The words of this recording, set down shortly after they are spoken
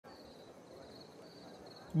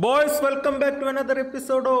Boys, welcome back to another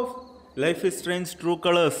episode of Life is Strange True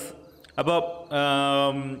Colors. അപ്പോൾ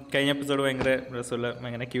കഴിഞ്ഞ episode ഭയങ്കര രസമുള്ള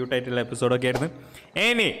ഭയങ്കര ക്യൂട്ടായിട്ടുള്ള എപ്പിസോഡൊക്കെ ആയിരുന്നു.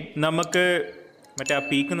 ഇനി നമുക്ക് മറ്റേ ആ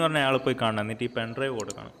പീക്ക് എന്ന് പറഞ്ഞ ആൾ പോയി കാണണം, എന്നിട്ട് ഈ പെൻഡ്രൈവ്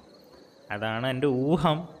കൊടുക്കണം. അതാണ് എൻ്റെ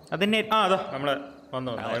ഊഹം. അതിനെ അതാ നമ്മളെ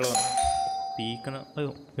വന്നു അയാൾ വന്നു പീക്ക്.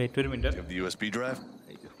 വെയിറ്റ് ഒരു മിനിറ്റ്.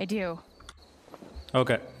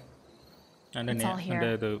 ഓക്കെ, എൻ്റെ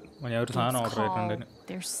ഇത് ഞാൻ ഒരു സാധനം ഓർഡർ ചെയ്തിട്ടുണ്ട്.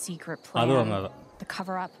 അത് വന്നതാ. The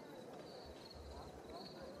cover up.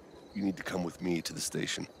 You need to come with me to the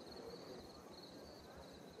station.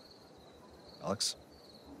 Alex?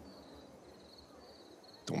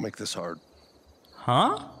 Don't make this hard.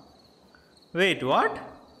 Huh? Wait, what?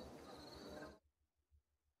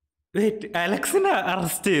 Wait, Alexina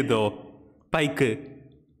arrest ചെയ്തോ പൈക്ക്?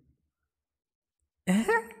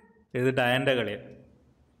 ഇത് ഡയൻ്റെ കളിയാ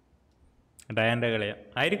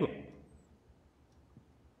ആയിരിക്കും.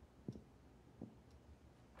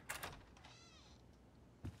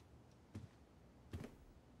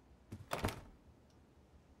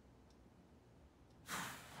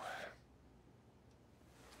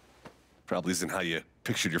 Probably isn't how you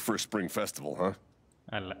pictured your first spring festival, huh?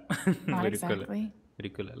 അല്ല, Not exactly.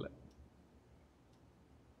 ഒരിക്കലല്ല.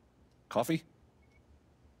 Coffee?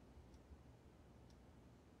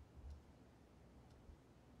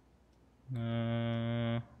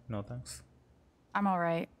 No thanks. I'm all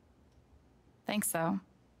right. Thanks, though.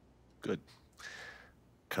 Good.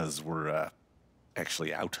 Because we're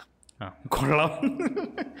actually out. കൊള്ളാം.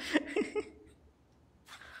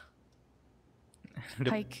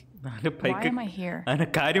 Pike, why am I here? അതിന്റെ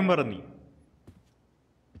കാര്യം പറഞ്ഞു.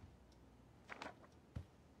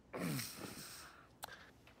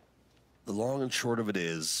 The long and short of it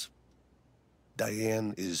is, Diane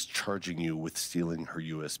is charging you with stealing her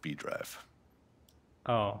USB drive.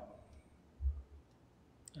 Oh.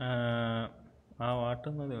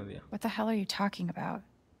 What the hell are you talking about?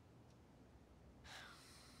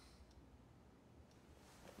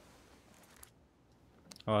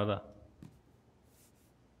 അതാ.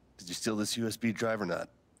 Did you steal this USB drive or not?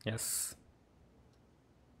 Yes.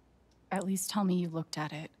 At least tell me you looked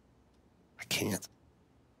at it. I can't.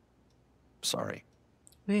 Sorry.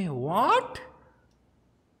 Wait, what?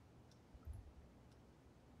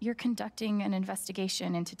 You're conducting an investigation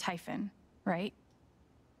into Typhon, right?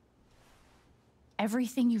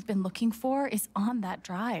 Everything you've been looking for is on that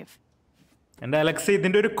drive. And Alex,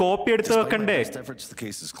 ഇതിന്റെ ഒരു copy എടുത്ത് വെക്കണ്ടേ? Despite my best efforts, the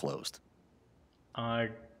case is closed.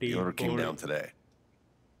 The order came down today.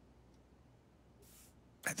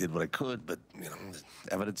 I did what I could, but the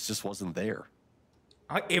evidence just wasn't there.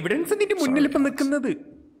 Evidence നിന്റെ മുന്നിൽ ഇപ്പം നിൽക്കുന്നത്.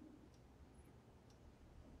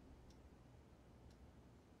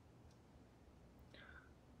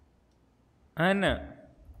 Anna,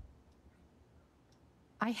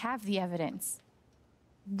 I have the evidence.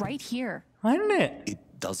 Right here. Anna. It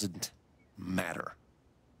doesn't matter.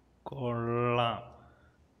 കൊള്ളാം.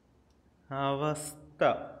 അവസ്ഥ.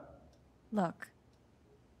 Look,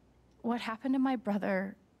 what happened to my brother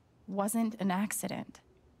wasn't an accident.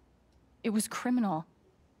 It was criminal.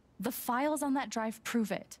 The files on that drive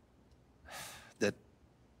prove it. That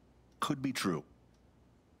could be true.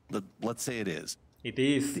 Let's say it is. It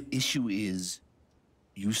is. The issue is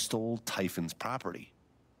you stole Typhon's property.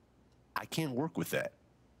 I can't work with that.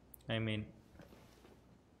 I mean,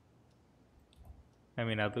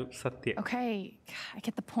 adu satya. Okay, I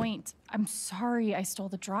get the point. I'm sorry I stole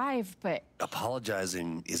the drive, but... Apologizing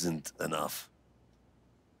isn't enough.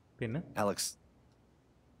 Pinna? Alex,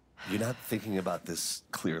 you're not thinking about this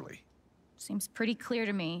clearly. Seems pretty clear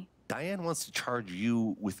to me. Diane wants to charge you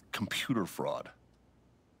with computer fraud.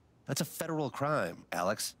 That's a federal crime,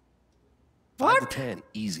 Alex. What? 5 to 10,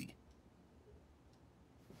 easy.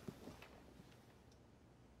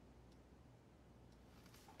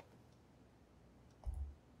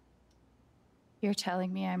 You're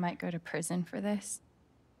telling me I might go to prison for this?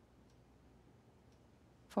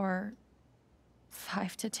 For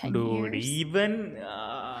 5 to 10 Dude, years? even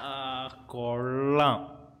കൊള്ളാം.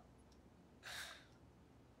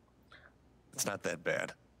 It's not that bad.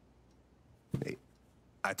 Hey,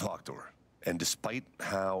 I talked to her, and despite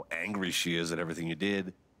how angry she is at everything you did,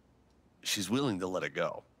 she's willing to let it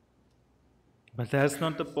go. But that's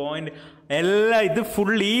not the point. എല്ലാ ഇത്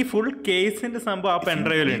full കേസിന്റെ സംഭവം ആ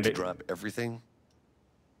പെൻഡ്രൈവിലുണ്ട്. Drop everything.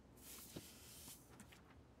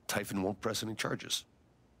 Typhon won't press any charges.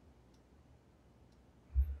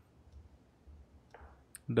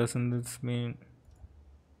 Doesn't this mean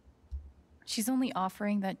She's only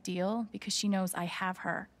offering that deal because she knows I have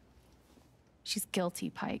her. She's guilty,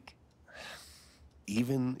 Pike.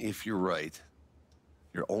 Even if you're right,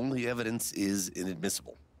 Your only evidence is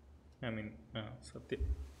inadmissible. I mean, സത്യം.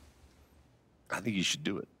 I think you should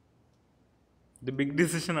do it. The big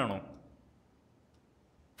decision ആണോ?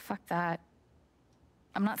 Fuck that.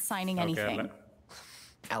 I'm not signing anything.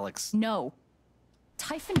 Alex. No.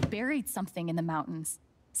 Typhon buried something in the mountains.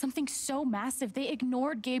 Something so massive they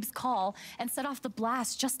ignored Gabe's call and set off the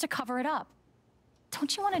blast just to cover it up.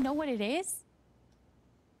 Don't you want to know what it is?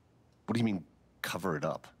 What do you mean, cover it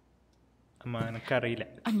up? എനിക്കറിയില്ല.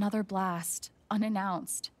 Another blast,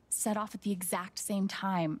 unannounced, set off at the exact same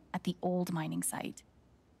time at the old mining site.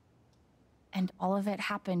 And all of it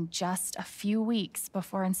happened just a few weeks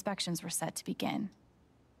before inspections were set to begin.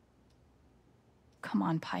 Come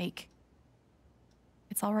on, Pike.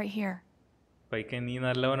 It's all right here. Paika നീ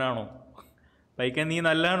നല്ലവനാണോ? പൈക്ക നീ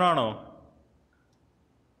നല്ലവനാണോ?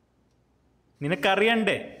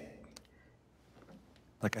 നിനക്കറിയണ്ടേ?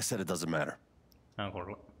 Like I said, it doesn't matter.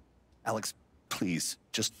 കൊള്ളാം. Alex, please,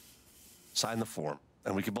 just sign the form,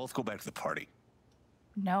 and we can both go back to the party.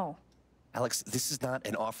 No. Alex, this is not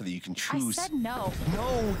an offer that you can choose. I said no. No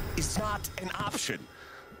is not an option.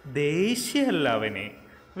 ദേഷ്യമല്ല അവന്.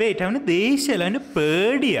 Wait, അവന് ദേഷ്യമല്ല, അവന്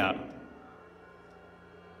പേടിയാ.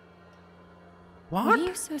 What are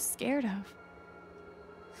you so scared of?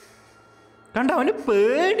 കണ്ട, അവന്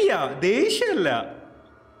പേടിയാ, ദേഷ്യമല്ല.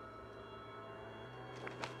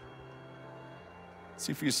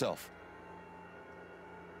 See for yourself.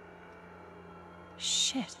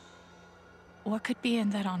 Shit. What could be in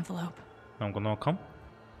that envelope? നമുക്ക് നോക്കാം.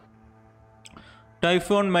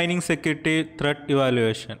 Typhoon Mining Security Threat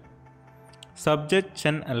Evaluation. Subject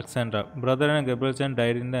Chen Alexandra. Brother and Gabriel Chen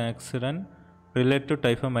died in the accident related to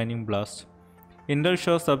Typhoon mining blast. Intel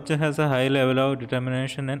shows subject has a high level of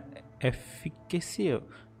determination and efficacy.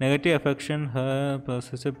 Negative affection her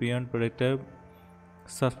persisted beyond predicted.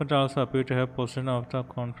 Suspect also appeared to have possession of the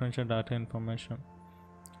confidential data information.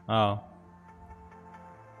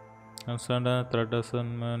 Concerned threat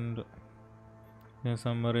assignment. In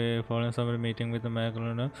summary, following summary meeting with the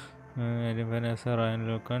Magdalena, when as a Ryan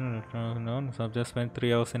Locan, known subject spent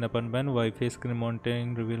 3 hours in apartment. Wi-Fi screen monitoring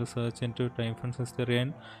revealed search into Typhoon's history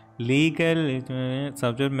and legal.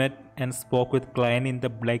 Subject met and spoke with client in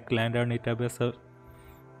the Black Lander database.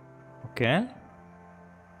 Okay.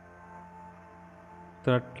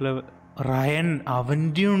 Threat level. Ryan,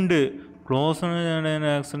 അവൻ്റെ ഉണ്ട്. Close on an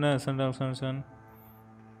accident.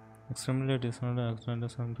 Extremely disordered accident.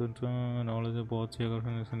 Knowledge of both geography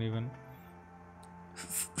and even.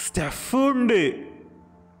 Stuff ഉണ്ട്.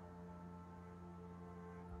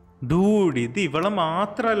 Dude, ഇത് ഇവളെ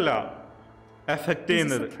മാത്രല്ല effect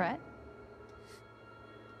ചെയ്യുന്നത്.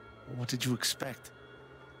 What did you expect?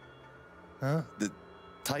 Huh? The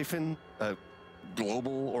Typhon, a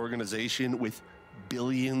global organization with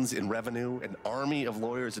billions in revenue, an army of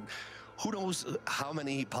lawyers, and who knows how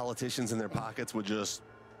many politicians in their pockets would just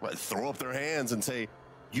throw up their hands and say,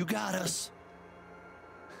 "You got us."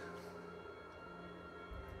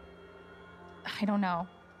 I don't know.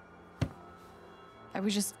 I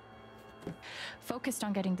was just focused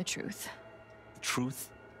on getting the truth. The truth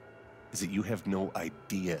is that you have no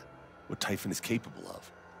idea what Typhon is capable of.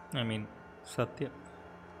 I mean, Satya.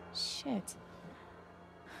 Shit.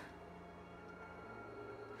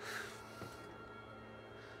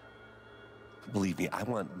 Believe me, I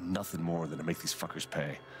want nothing more than to make these fuckers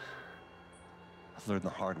pay. I've learned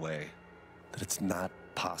the hard way that it's not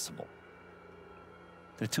possible.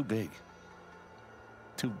 They're too big.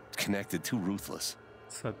 Too connected, too ruthless.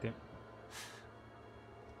 Satya.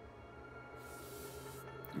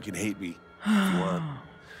 You can hate me if you want.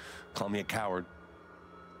 Call me a coward.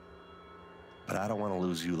 But I don't want to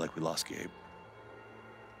lose you like we lost Gabe.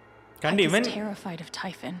 I was terrified of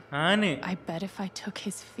Typhon. I bet if I took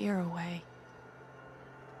his fear away.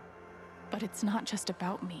 But it's not just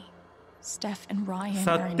about me. Steph and Ryan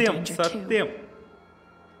are in danger too.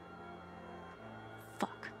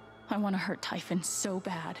 Fuck. I want to hurt Typhon so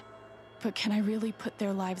bad. But can I really put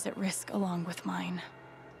their lives at risk along with mine?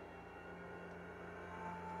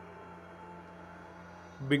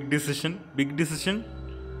 Big decision. Big decision.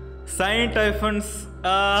 Sign Typhon's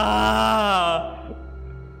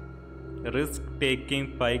risk taking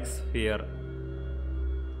Pike's fear.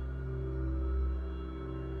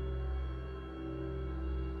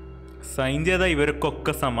 Sign ചെയ്താൽ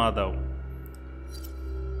ഇവർക്കൊക്കെ സമാധാവും.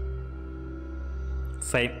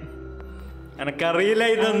 Sign. എനിക്കറിയില്ല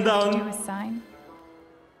ഇതെന്താവും.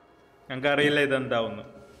 എനിക്കറിയില്ല ഇതെന്താവുന്നു.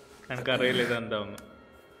 എനിക്കറിയില്ല ഇതെന്താവുന്നു.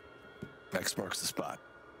 X marks the spot.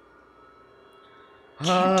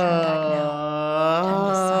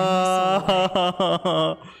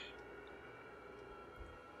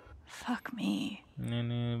 Fuck me.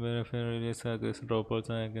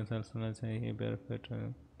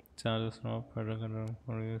 charges no further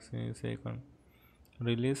for using second.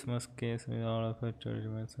 Release must case with all of it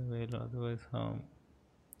judgments available, otherwise harm.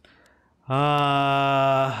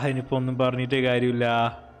 ഇനിയിപ്പോൾ ഒന്നും പറഞ്ഞിട്ടേ കാര്യമില്ല.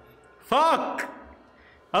 Fuck,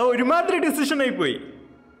 അത് ഒരുമാതിരി ഡിസിഷൻ ആയിപ്പോയി.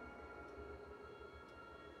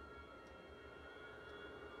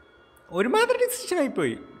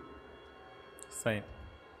 സൈൻ.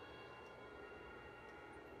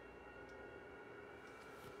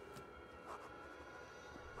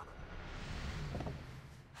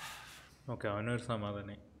 ഓക്കെ, അവനൊരു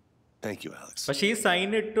സമാധാനം. Thank you, Alex. പക്ഷെ ഈ സൈൻ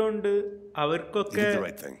ഇട്ടുകൊണ്ട്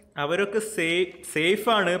അവരൊക്കെ സേഫ്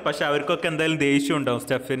ആണ്. പക്ഷെ അവർക്കൊക്കെ എന്തായാലും ദേഷ്യം ഉണ്ടാവും,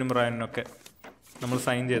 സ്റ്റെഫിനും റയനൊക്കെ നമ്മൾ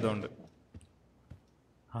സൈൻ ചെയ്തോണ്ട്.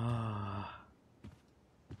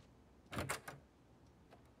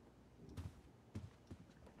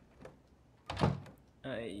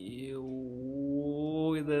 അയ്യോ,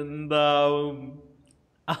 ഇതെന്താവും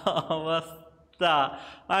അവസ്ഥ?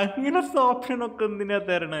 അങ്ങനത്തെ ഓപ്ഷനൊക്കെ എന്തിനാ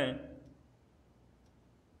തരണേ?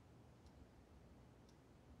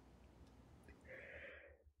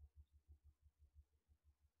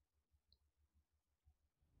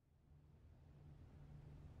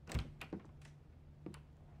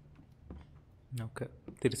 ഓക്കെ,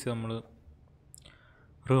 തിരിച്ച് നമ്മൾ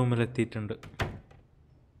റൂമിലെത്തിയിട്ടുണ്ട്.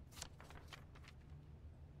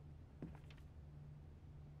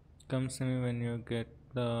 Comes to me when you get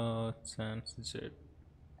the chance to chat.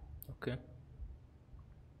 Okay.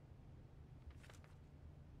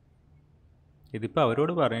 ഇതിപ്പോൾ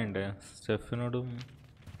അവരോട് പറയണ്ടേ, സ്റ്റെഫിനോടും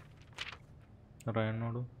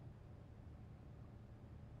റയനോടും?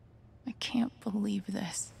 I can't believe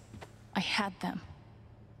this. I had them.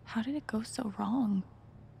 How did it go so wrong?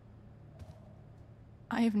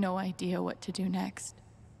 I have no idea what to do next.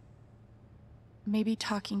 Maybe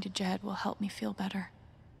talking to Jed will help me feel better.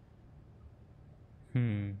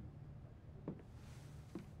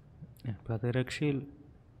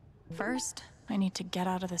 First, I need to get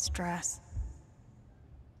out of this dress.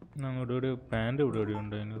 നമ്മുടെ ഒരു pant ഇവിടെ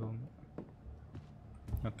ഉണ്ട്, അതിന് തോന്നുന്നു.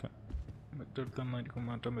 Okay, മറ്റെടുത്തൊന്നായിരിക്കും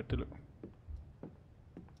മാറ്റാൻ പറ്റില്ല.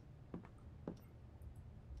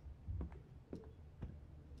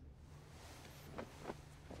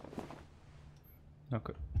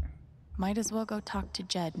 Okay, Might as well go talk to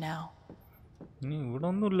Jed now. ഇനി ഇവിടെ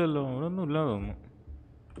ഒന്നുമില്ലല്ലോ, ഇവിടെ ഒന്നും ഇല്ല തോന്നുന്നു.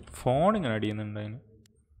 ഫോൺ ഇങ്ങനെ അടിയുന്നുണ്ട് അതിന്.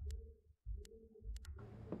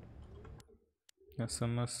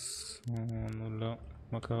 SMS ഒന്നുമില്ല.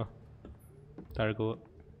 നമുക്ക് താഴെ പോവാ.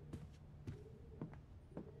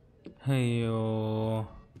 അയ്യോ,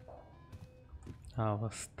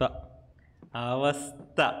 അവസ്ഥ.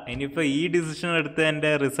 ഇനിയിപ്പോൾ ഈ ഡിസിഷൻ എടുത്ത്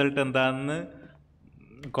എൻ്റെ റിസൾട്ട് എന്താണെന്ന്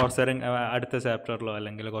കുറച്ച് നേരം അടുത്ത ചാപ്റ്ററിലോ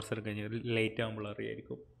അല്ലെങ്കിൽ കുറച്ച് നേരം കഴിഞ്ഞ് ലേറ്റ് ആകുമ്പോൾ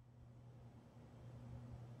അറിയായിരിക്കും.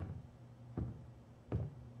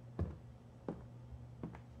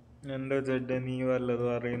 എൻ്റെ ജഡ്, നീ വല്ലതും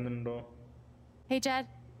അറിയുന്നുണ്ടോ? Hey, Jed.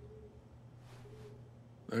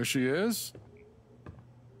 There she is.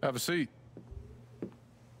 Have a seat.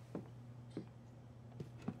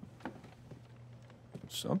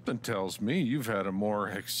 Something tells me you've had a more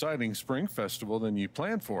exciting spring festival than you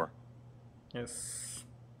planned for. Yes.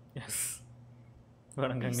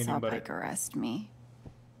 You saw Pike arrest me.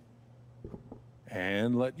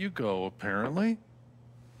 And let you go, apparently.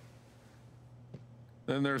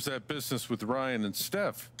 Then there's that business with Ryan and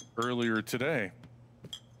Steph earlier today.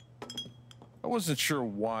 I wasn't sure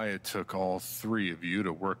why it took all three of you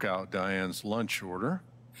to work out Diane's lunch order.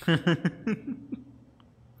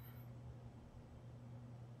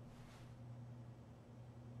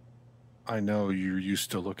 I know you're used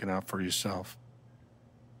to looking out for yourself.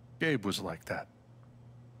 Gabe was like that.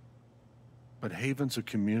 But Haven's a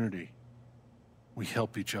community. We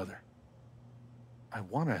help each other. I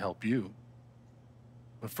want to help you.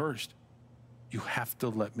 But first, you have to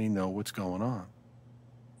let me know what's going on.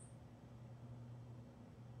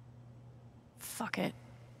 Fuck it.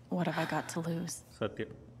 What have I got to lose?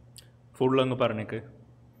 സത്യം. Full അങ്ങ് പറഞ്ഞേക്ക്.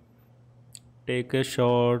 Take A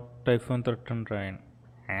shot. Typhoon ത്രട്ടൺ Rayan.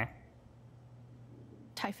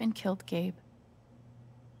 Typhon killed Gabe.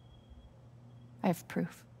 I have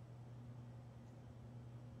proof.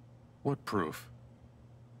 What proof?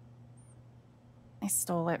 I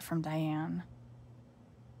stole it from Diane.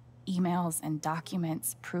 Emails and documents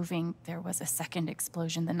proving there was a second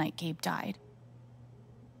explosion the night Gabe died.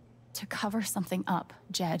 To cover something up,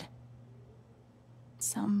 Jed.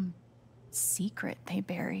 Some secret they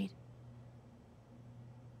buried.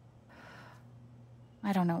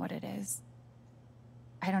 I don't know what it is.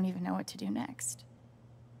 I don't even know what to do next.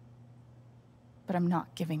 But I'm not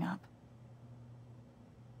giving up.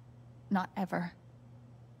 Not ever.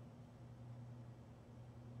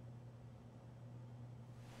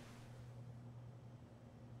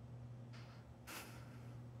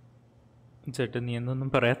 ചേട്ടാ നീ എന്നൊന്നും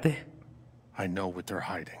പറയാത്തേ. I know what they're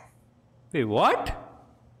hiding. Wait, what?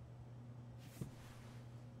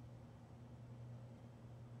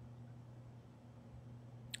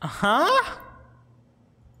 Huh?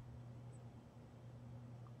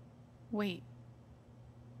 Wait.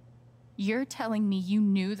 You're telling me you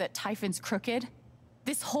knew that Typhon's crooked?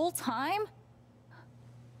 This whole time?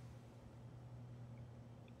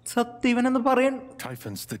 സത്യവൻ എന്ന് പറയാൻ.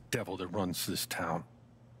 Typhon's the devil that runs this town.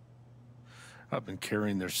 I've been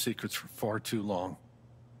carrying their secrets for far too long.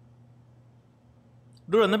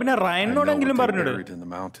 Dude, എന്നാ പിന്നെ റയനോടെങ്കിലും പറഞ്ഞിട്. Buried in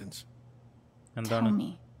the mountains. എന്താണ്? Tell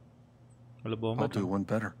me. I'll do one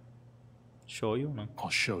better. Show you, no?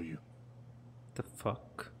 I'll show you. The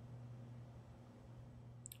fuck?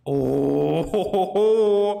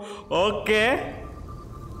 Oh, okay.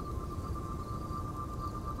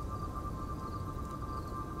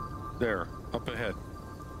 There, up ahead.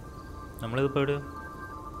 നമ്മളിതിപ്പോ എവിടെയാ?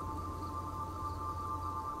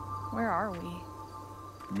 Where are we?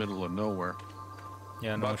 Middle of nowhere.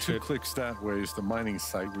 Yeah, no About 2 shit. clicks that way is the mining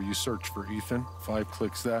site where you search for Ethan. 5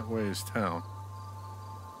 clicks that way is town.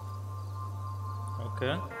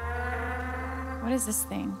 Okay. What is this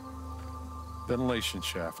thing? Ventilation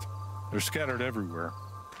shaft. They're scattered everywhere.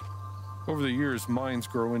 Over the years, mines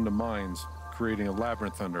grow into mines, creating a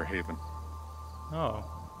labyrinth under Haven. Oh.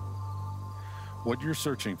 What you're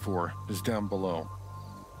searching for is down below.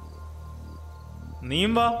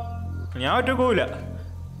 നീയും വാ, ഞാൻ ഒറ്റക്കൂല.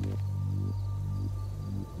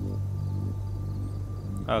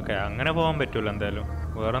 Okay, അങ്ങനെ പോകാൻ പറ്റൂല എന്തായാലും.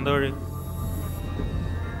 വേറെന്താ വഴി?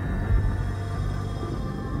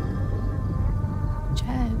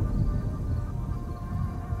 Jed.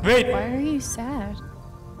 Wait. Why are you sad?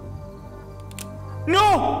 No!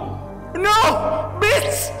 No!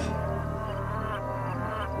 Bitch!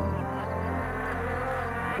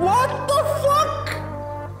 What the fuck?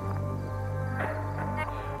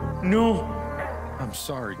 No. I'm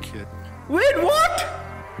sorry, kid. Wait, what?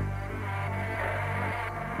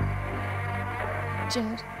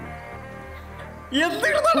 Jed,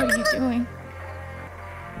 എന്താണ് what are you നടക്കുന്നത്? doing?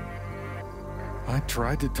 I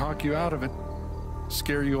tried to talk you out of it,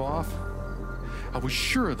 scare you off. I was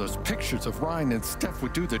sure those pictures of Ryan and Steph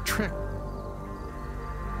would do the trick.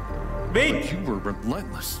 Wait. But you were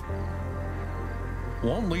relentless.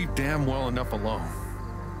 Won't leave damn well enough alone.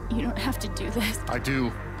 You don't have to do this. I do.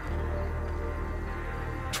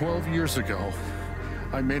 12 years ago,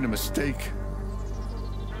 I made a mistake.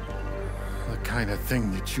 The kind of thing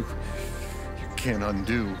that you can't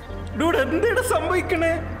undo. Dude, എന്താണ്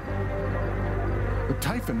സംഭവിക്കണേ? But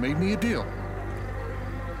Typhon made me a deal.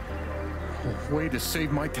 A way to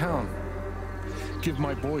save my town. Give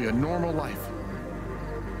my boy a normal life.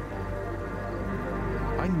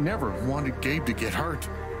 I never wanted Gabe to get hurt.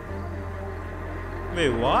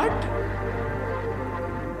 Wait, what?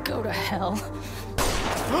 Go to hell.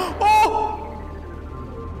 Oh!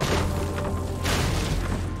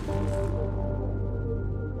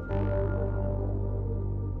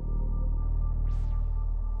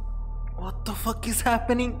 What the fuck is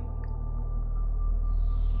happening?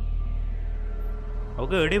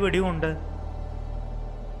 അവക്ക് എടി വെടിയുണ്ട്.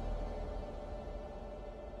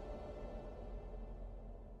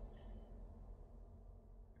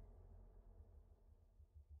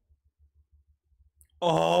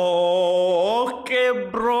 Okay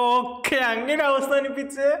bro, okay, അങ്ങനെ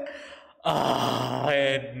അവസാനിപ്പിച്ച്.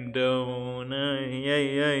 എൻ്റെ മോനെ,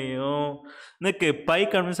 അയ്യോ. നിക്ക്, pi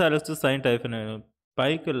convince Alex to sign ടൈഫിൻ.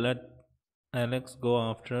 Pike let Alex go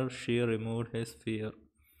after she remove his fear.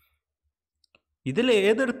 ഇതിൽ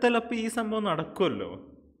ഏതെടുത്താലും അപ്പം ഈ സംഭവം നടക്കുമല്ലോ.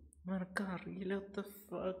 എനിക്കറിയില്ല.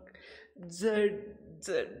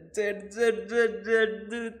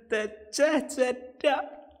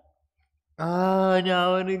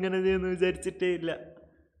 ഞാനിങ്ങനെ ചെയ്യുന്നു വിചാരിച്ചിട്ടേ ഇല്ല.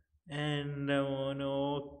 എൻ്റെ മോനെ,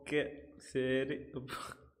 ഓക്കെ, ശരി.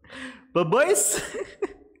 ബോയ്സ്,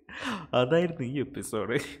 അതായിരുന്നു ഈ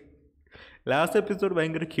എപ്പിസോഡ്. ലാസ്റ്റ് എപ്പിസോഡ്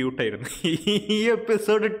ഭയങ്കര ക്യൂട്ടായിരുന്നു. ഈ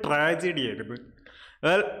എപ്പിസോഡ് ട്രാജഡി ആയിരുന്നു.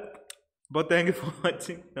 വെൽ, അപ്പോൾ താങ്ക് യു ഫോർ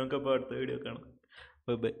വാച്ചിങ്. നമുക്കപ്പോൾ അടുത്ത വീഡിയോ കാണാം.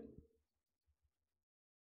 Bye bye.